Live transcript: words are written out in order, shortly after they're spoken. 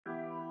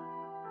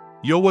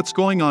Yo, what's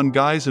going on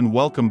guys, and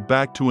welcome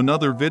back to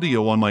another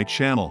video on my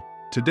channel.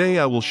 Today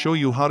I will show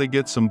you how to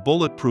get some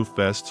bulletproof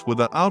vests with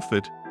an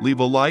outfit. Leave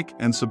a like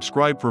and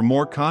subscribe for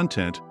more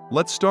content.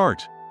 Let's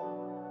start.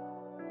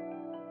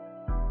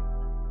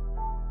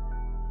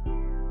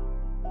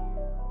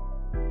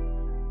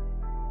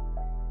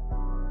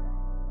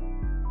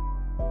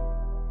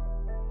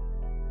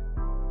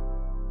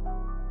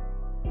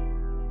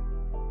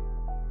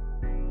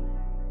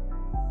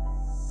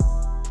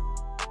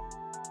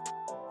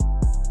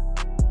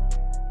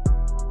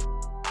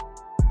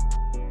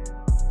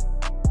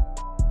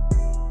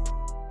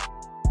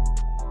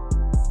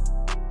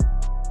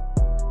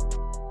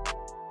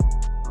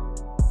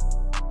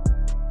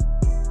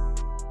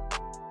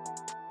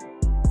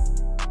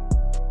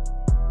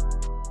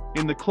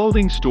 In the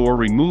clothing store,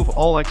 remove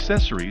all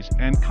accessories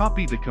and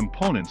copy the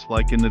components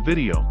like in the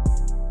video.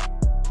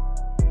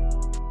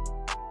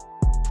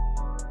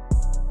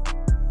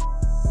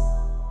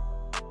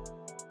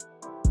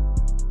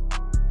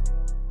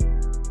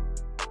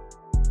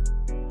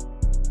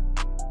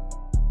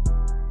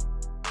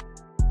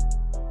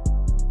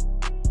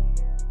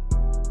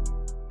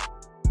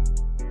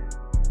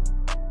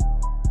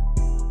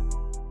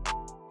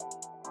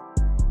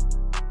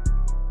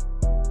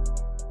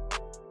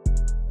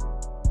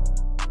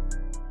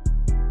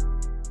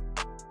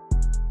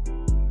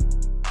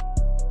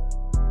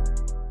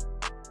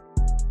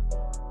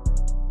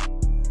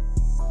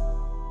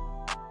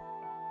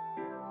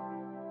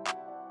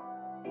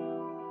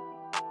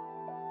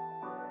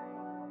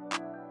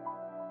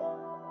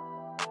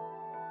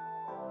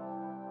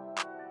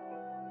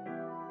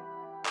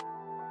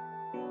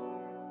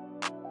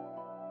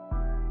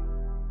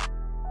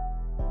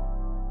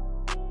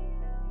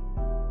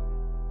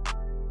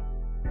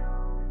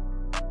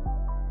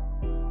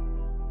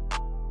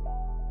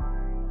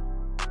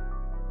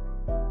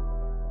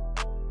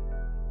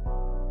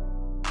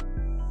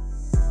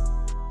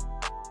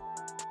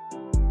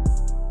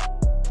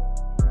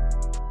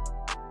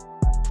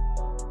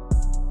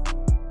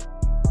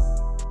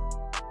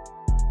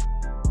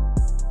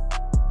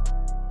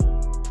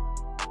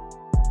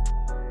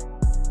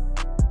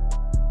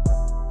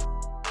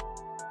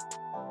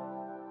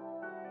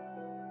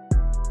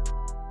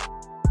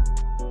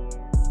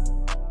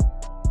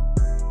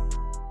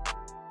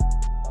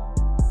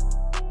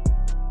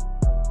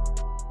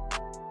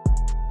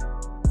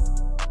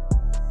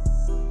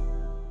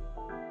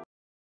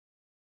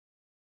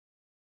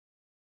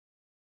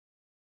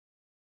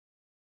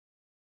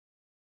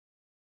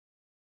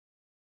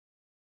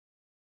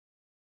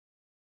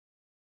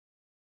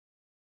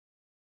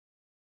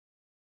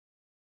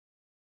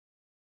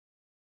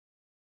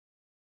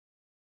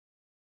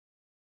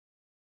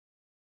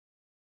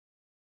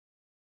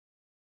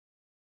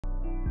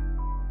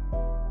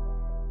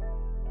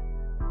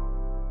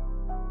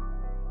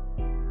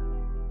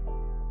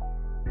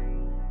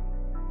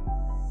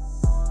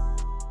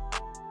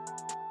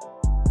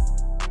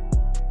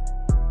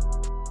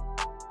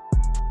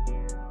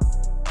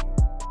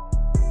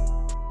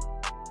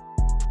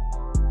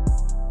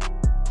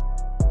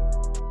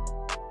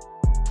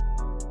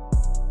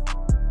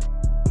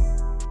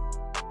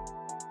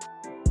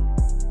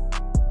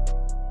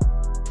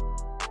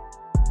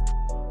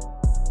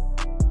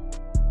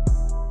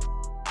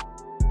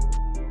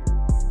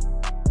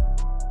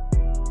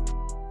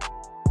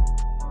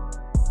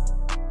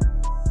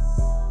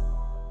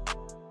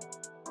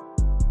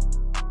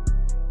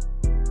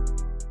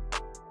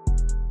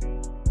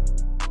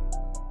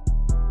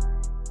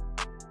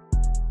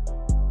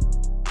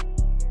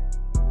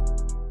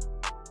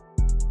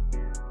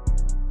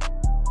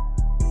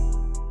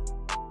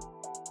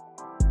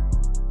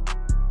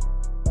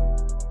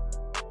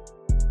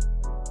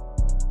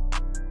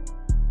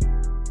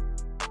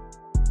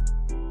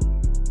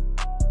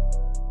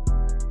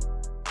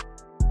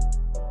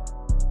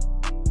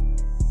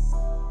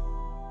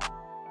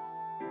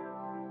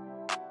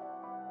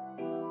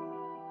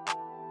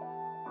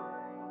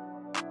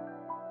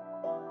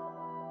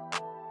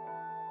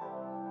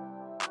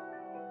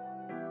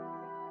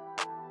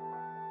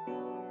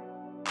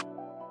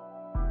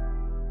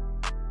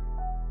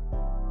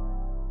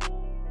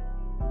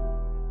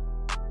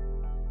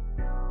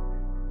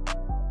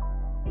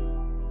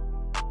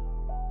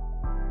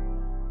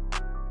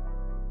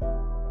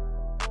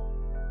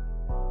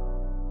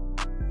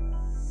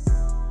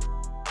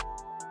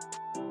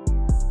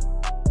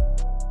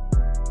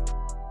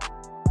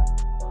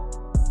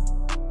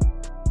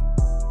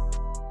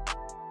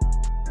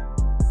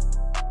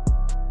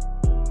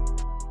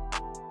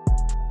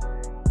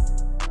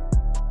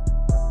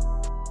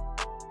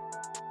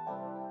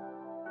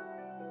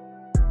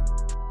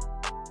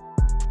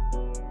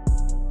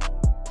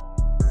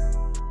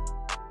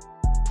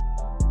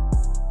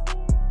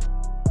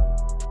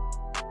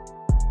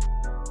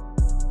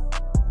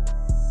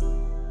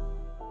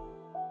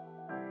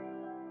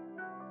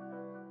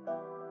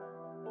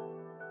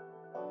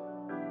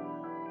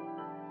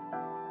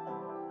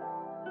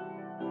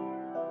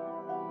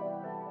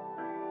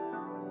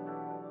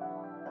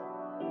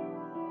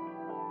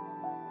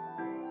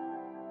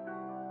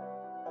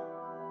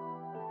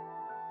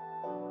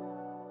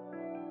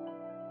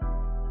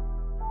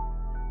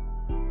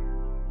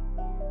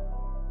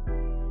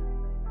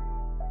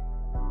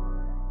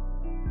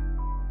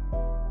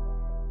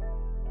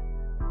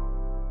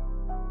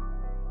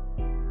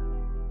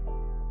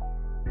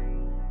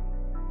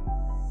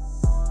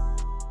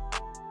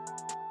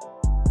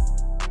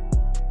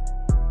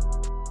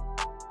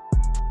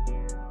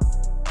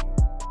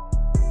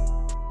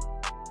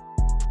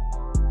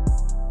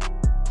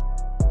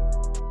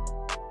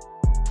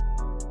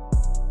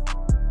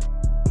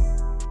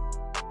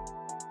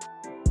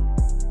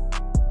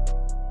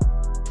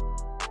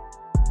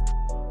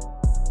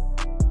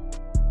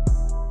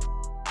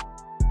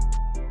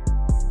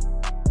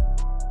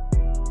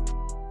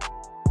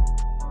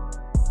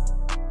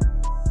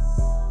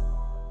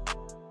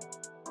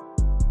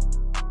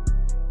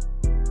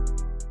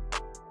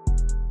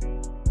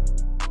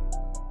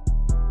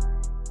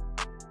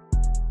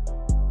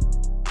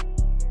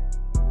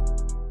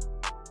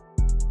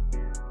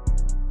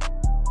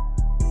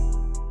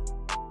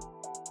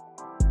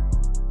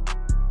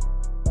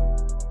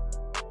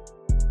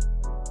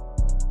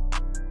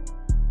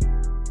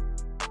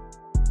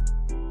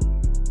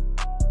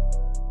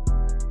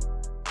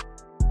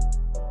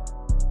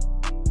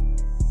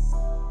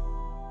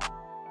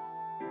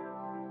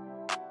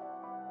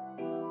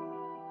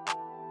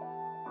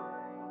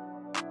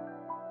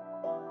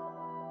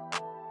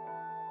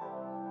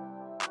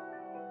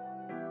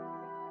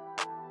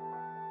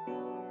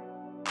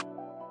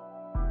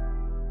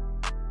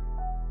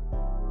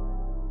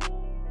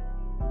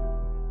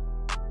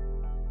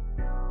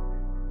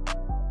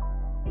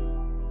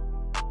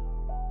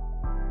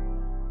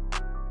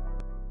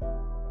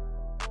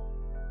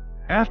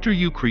 After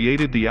you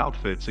created the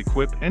outfits,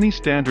 equip any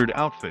standard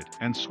outfit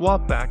and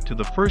swap back to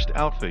the first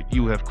outfit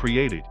you have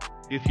created.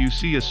 If you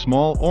see a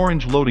small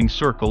orange loading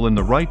circle in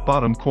the right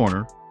bottom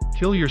corner,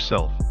 kill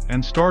yourself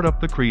and start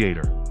up the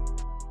creator.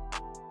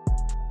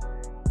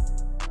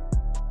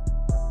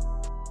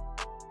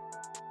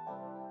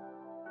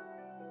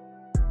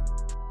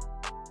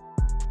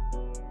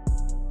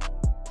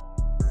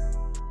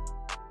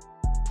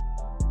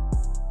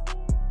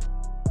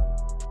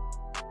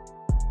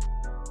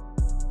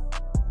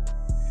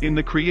 In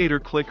the creator,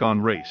 click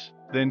on race,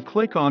 then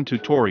click on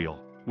tutorial,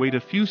 wait a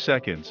few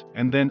seconds,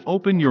 and then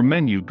open your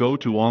menu, go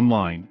to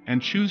online,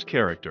 and choose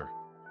character.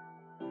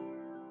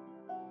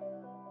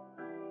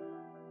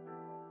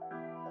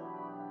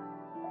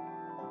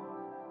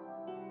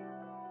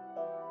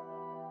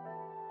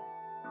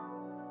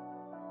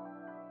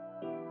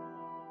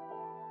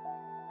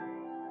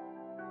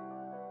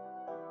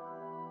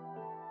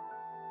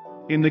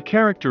 In the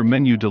character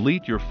menu,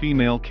 delete your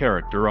female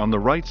character on the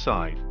right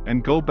side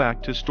and go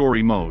back to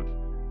story mode.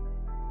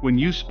 When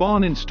you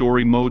spawn in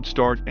story mode,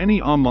 start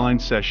any online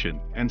session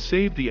and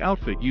save the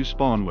outfit you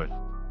spawn with.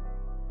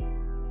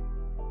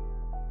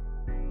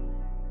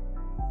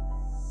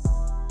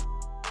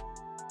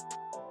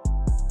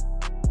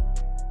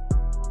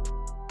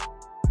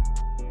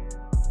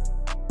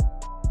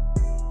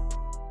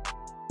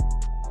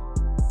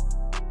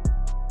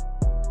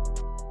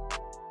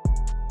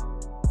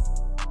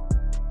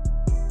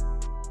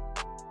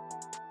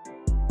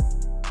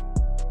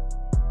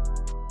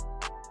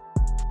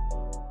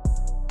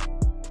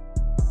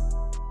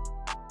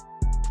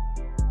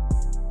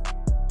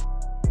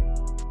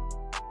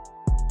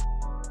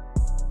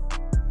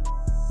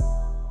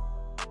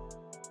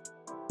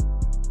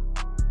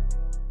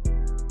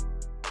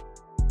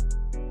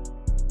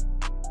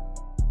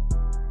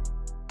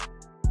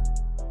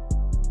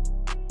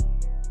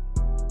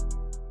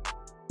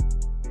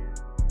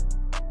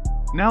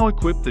 Now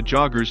equip the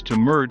joggers to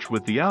merge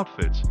with the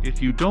outfits.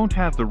 If you don't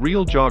have the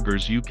real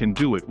joggers, you can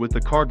do it with the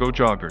cargo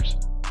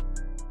joggers.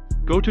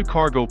 Go to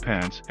cargo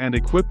pants and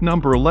equip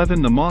number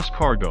 11 the moss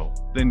cargo,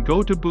 then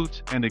go to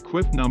boots and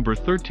equip number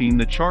 13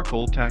 the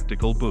charcoal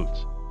tactical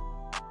boots.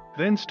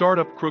 Then start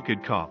up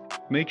crooked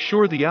cop, make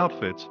sure the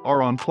outfits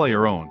are on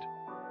player owned.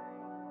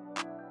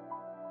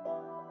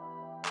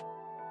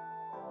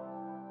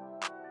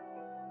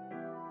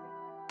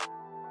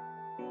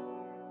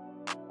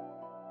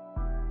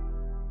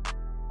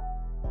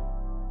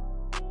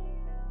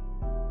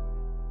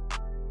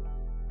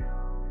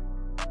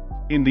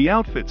 In the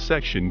outfit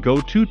section, go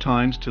 2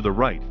 times to the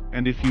right,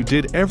 and if you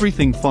did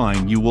everything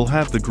fine, you will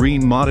have the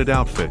green modded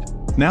outfit.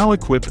 Now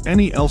equip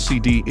any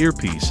LCD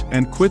earpiece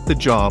and quit the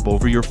job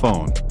over your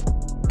phone.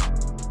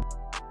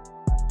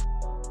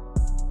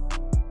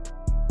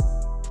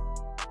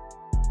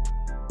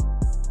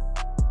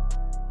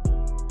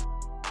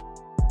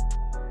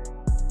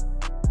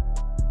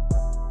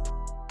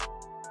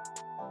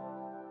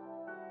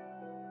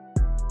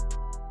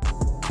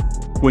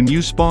 When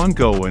you spawn,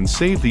 go and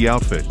save the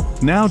outfit.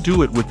 Now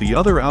do it with the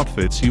other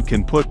outfits. You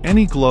can put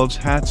any gloves,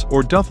 hats,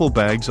 or duffel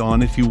bags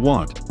on if you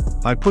want.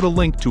 I put a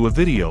link to a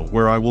video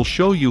where I will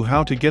show you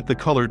how to get the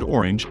colored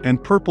orange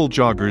and purple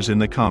joggers in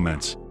the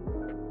comments.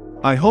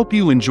 I hope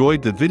you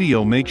enjoyed the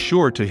video. Make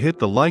sure to hit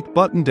the like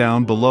button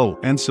down below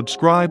and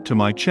subscribe to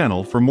my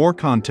channel for more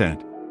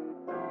content.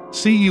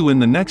 See you in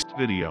the next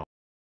video.